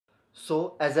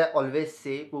So as I always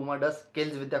say, Puma does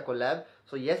kills with the collab.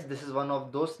 So yes, this is one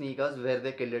of those sneakers where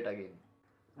they killed it again.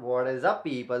 What is up,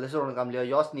 people? This is Ron Kamli,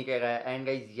 your sneaker guy. And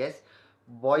guys, yes,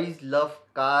 boys love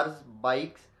cars,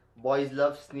 bikes, boys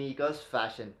love sneakers,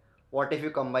 fashion. What if you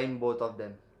combine both of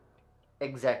them?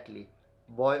 Exactly.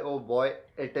 Boy, oh boy,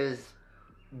 it is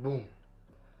boom.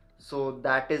 So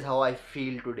that is how I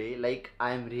feel today. Like,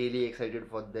 I'm really excited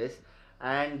for this,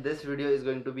 and this video is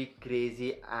going to be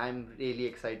crazy. I'm really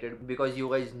excited because you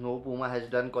guys know Puma has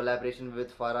done collaboration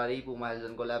with Ferrari, Puma has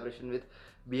done collaboration with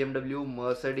BMW,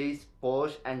 Mercedes,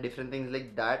 Porsche, and different things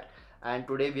like that. And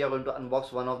today we are going to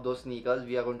unbox one of those sneakers.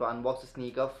 We are going to unbox a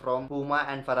sneaker from Puma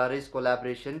and Ferrari's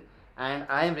collaboration, and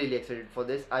I am really excited for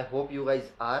this. I hope you guys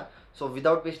are. So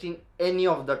without wasting any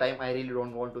of the time, I really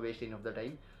don't want to waste any of the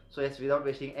time. So yes, without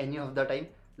wasting any of the time,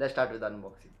 let's start with the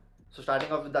unboxing. So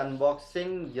starting off with the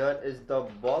unboxing, here is the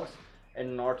box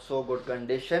in not so good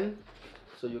condition.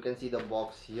 So you can see the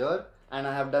box here, and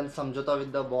I have done samjhota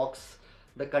with the box,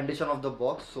 the condition of the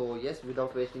box. So yes,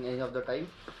 without wasting any of the time,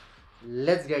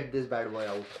 let's get this bad boy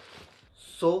out.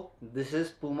 So this is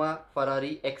Puma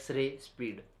FERRARI X-Ray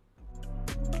Speed.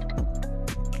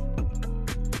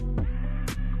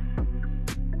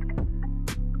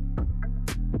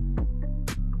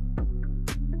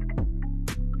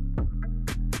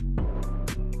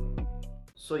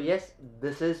 So yes,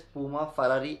 this is Puma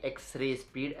FERRARI X-Ray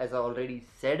Speed, as I already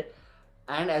said.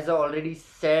 And as I already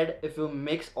said, if you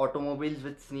mix automobiles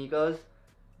with sneakers,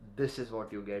 this is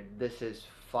what you get. This is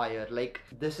fire. Like,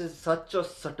 this is such a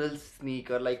subtle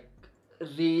sneaker, like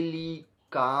really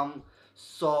calm,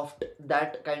 soft,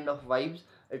 that kind of vibes.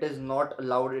 It is not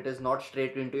loud, it is not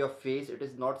straight into your face, it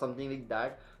is not something like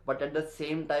that, but at the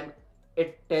same time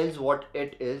it tells what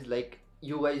it is. Like,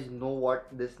 you guys know what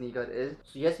this sneaker is.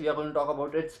 So yes, we are going to talk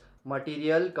about its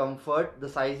material, comfort, the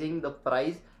sizing, the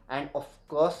price, and of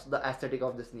course the aesthetic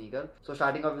of the sneaker. So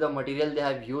starting off with the material they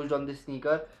have used on this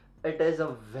sneaker, it is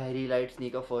a very light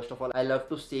sneaker. First of all, I love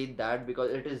to say that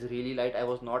because it is really light. I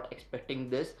was not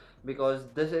expecting this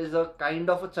because this is a kind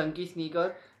of a chunky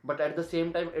sneaker, but at the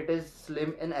same time it is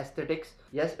slim in aesthetics.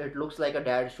 Yes, it looks like a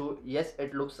dad shoe. Yes,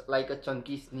 it looks like a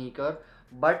chunky sneaker,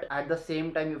 but at the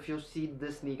same time, if you see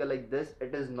this sneaker like this,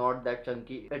 it is not that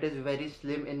chunky. It is very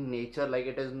slim in nature. Like,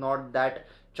 it is not that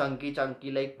chunky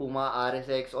like Puma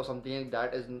RSX or something like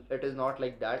that. It is not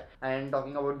like that. And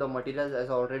talking about the materials, as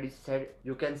I already said,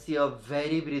 you can see a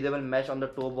very breathable mesh on the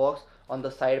toe box, on the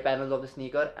side panels of the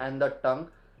sneaker, and the tongue.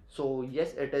 So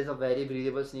yes, it is a very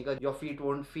breathable sneaker. Your feet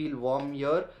won't feel warm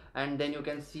here. And then you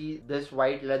can see this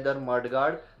white leather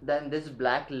mudguard, then this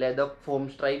black leather foam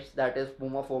stripes, that is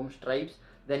Puma foam stripes.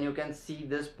 Then you can see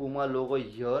this Puma logo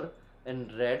here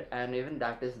in red, and even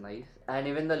that is nice. And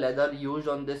even the leather used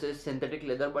on this is synthetic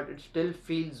leather, but it still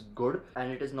feels good,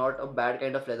 and it is not a bad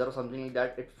kind of leather or something like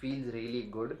that. It feels really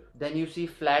good. Then you see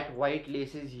flat white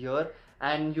laces here,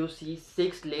 and you see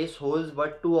 6 lace holes,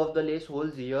 but 2 of the lace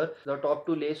holes here, the top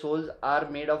 2 lace holes are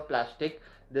made of plastic.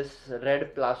 This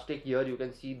red plastic here, you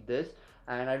can see this,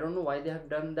 and I don't know why they have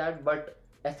done that, but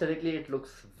aesthetically it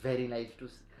looks very nice to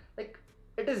see. Like,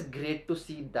 it is great to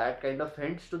see that kind of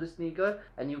hints to the sneaker.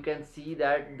 And you can see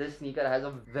that this sneaker has a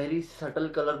very subtle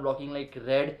color blocking, like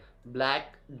red,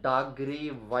 black, dark gray,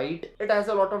 white. It has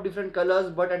a lot of different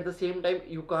colors, but at the same time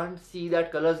you can't see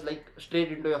that colors like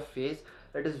straight into your face.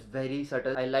 It is very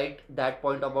subtle. I liked that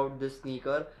point about this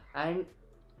sneaker. And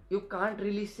you can't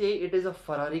really say it is a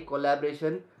Ferrari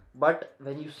collaboration, but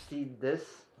when you see this,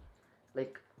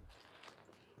 like,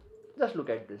 just look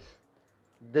at this.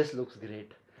 This looks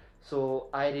great. So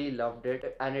I really loved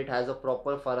it, and it has a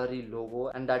proper Ferrari logo,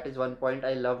 and that is one point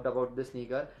I loved about this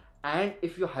sneaker. And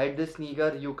if you hide this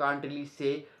sneaker, you can't really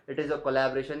say it is a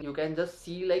collaboration. You can just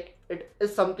see like it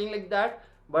is something like that,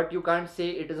 but you can't say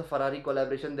it is a Ferrari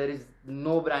collaboration. There is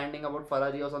no branding about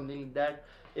Ferrari or something like that.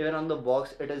 Even on the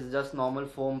box, it is just normal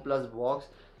foam plus box.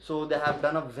 So they have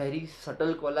done a very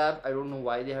subtle collab. I don't know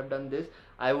why they have done this.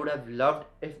 I would have loved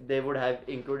if they would have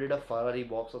included a Ferrari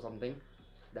box or something.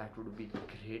 That would be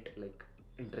great. Like,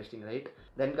 interesting, right?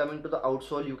 Then coming to the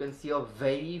outsole, you can see a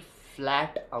very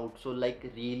flat outsole, like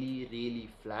really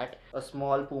flat. A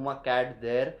small Puma cat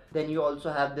there. Then you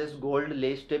also have this gold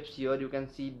lace tips here. You can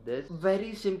see this.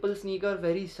 Very simple sneaker,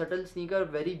 very subtle sneaker,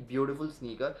 very beautiful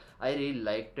sneaker. I really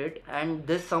liked it. And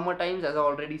this summer times, as I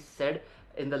already said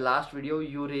in the last video,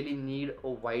 you really need a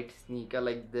white sneaker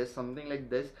like this, something like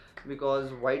this, because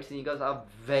white sneakers are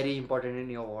very important in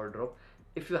your wardrobe.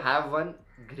 If you have one,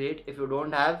 great. If you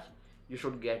don't have, you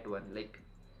should get one. Like,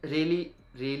 really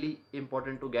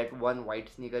important to get one white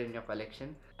sneaker in your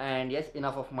collection. And yes,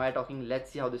 enough of my talking.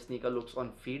 Let's see how the sneaker looks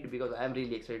on feet, because I am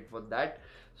really excited for that.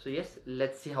 So yes,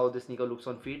 let's see how the sneaker looks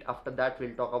on feet. After that,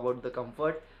 we'll talk about the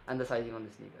comfort and the sizing on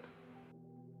the sneaker.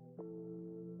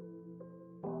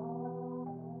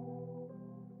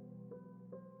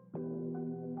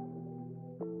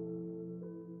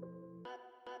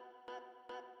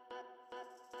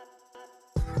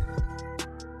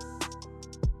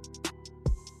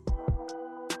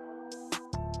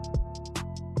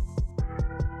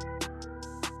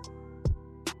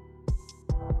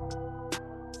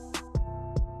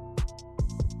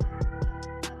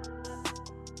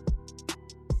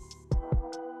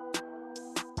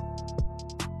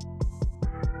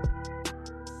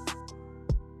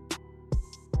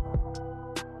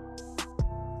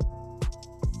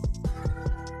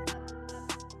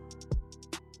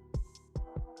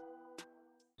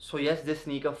 So yes, this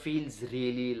sneaker feels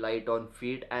really light on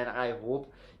feet, and I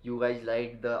hope you guys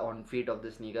like the on feet of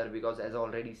the sneaker, because as I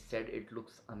already said, it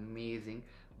looks amazing,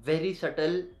 very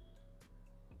subtle,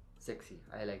 sexy.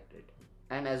 I liked it.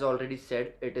 And as I already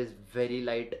said, it is very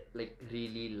light, like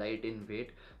really light in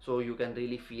weight, so you can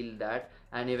really feel that.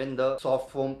 And even the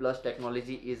soft foam plus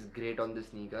technology is great on the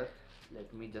sneaker.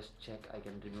 Let me just check. I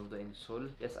can remove the insole.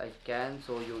 Yes, I can.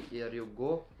 So here you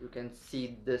go. You can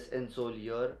see this insole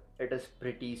here. It is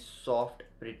pretty soft,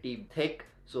 pretty thick.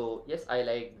 So yes, I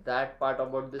like that part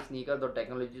about the sneaker. The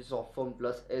technology soft foam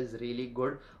plus is really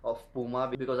good of Puma,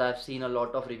 because I have seen a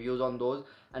lot of reviews on those,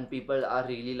 and people are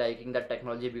really liking that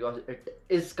technology because it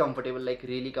is comfortable, like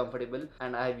really comfortable,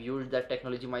 and I have used that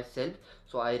technology myself,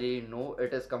 so I really know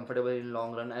it is comfortable in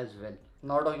long run as well.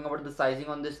 Now talking about the sizing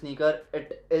on this sneaker,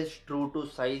 it is true to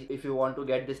size. If you want to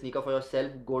get this sneaker for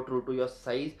yourself, go true to your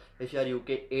size. If you are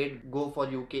UK 8, go for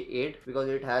UK 8, because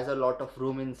it has a lot of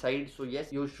room inside. So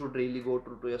yes, you should really go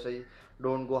true to your size.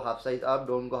 Don't go half size up,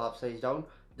 don't go half size down,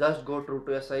 just go true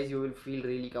to your size. You will feel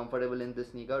really comfortable in this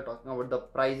sneaker. Talking about the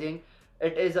pricing,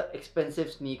 it is an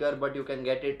expensive sneaker, but you can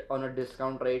get it on a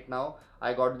discount right now.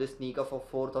 I got this sneaker for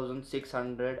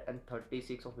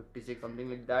 4,636 or 56, something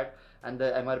like that, and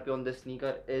the MRP on this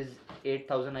sneaker is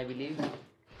 8,000, I believe.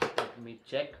 Let me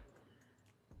check.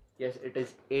 Yes, it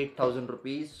is 8,000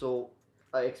 rupees. So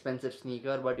a expensive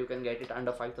sneaker, but you can get it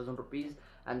under 5,000 rupees,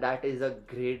 and that is a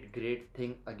great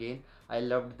thing. Again, I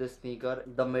loved this sneaker.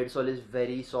 The midsole is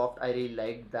very soft. I really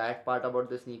like that part about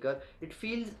the sneaker. It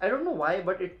feels, I don't know why,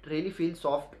 but it really feels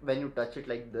soft when you touch it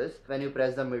like this, when you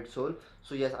press the midsole.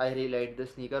 So yes, I really like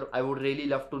this sneaker. I would really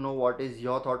love to know what is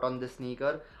your thought on this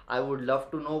sneaker. I would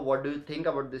love to know what do you think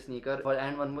about this sneaker.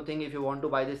 And one more thing, if you want to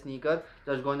buy this sneaker,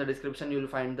 just go in the description, you will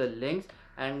find the links.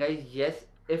 And guys, yes,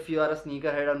 if you are a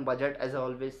sneakerhead on budget, as I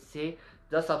always say,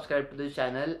 just subscribe to this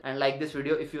channel and like this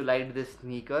video if you liked this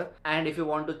sneaker. And if you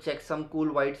want to check some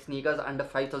cool white sneakers under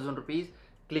 5,000 rupees,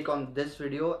 click on this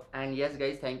video. And yes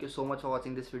guys, thank you so much for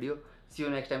watching this video. See you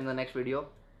next time in the next video.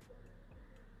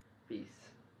 Peace.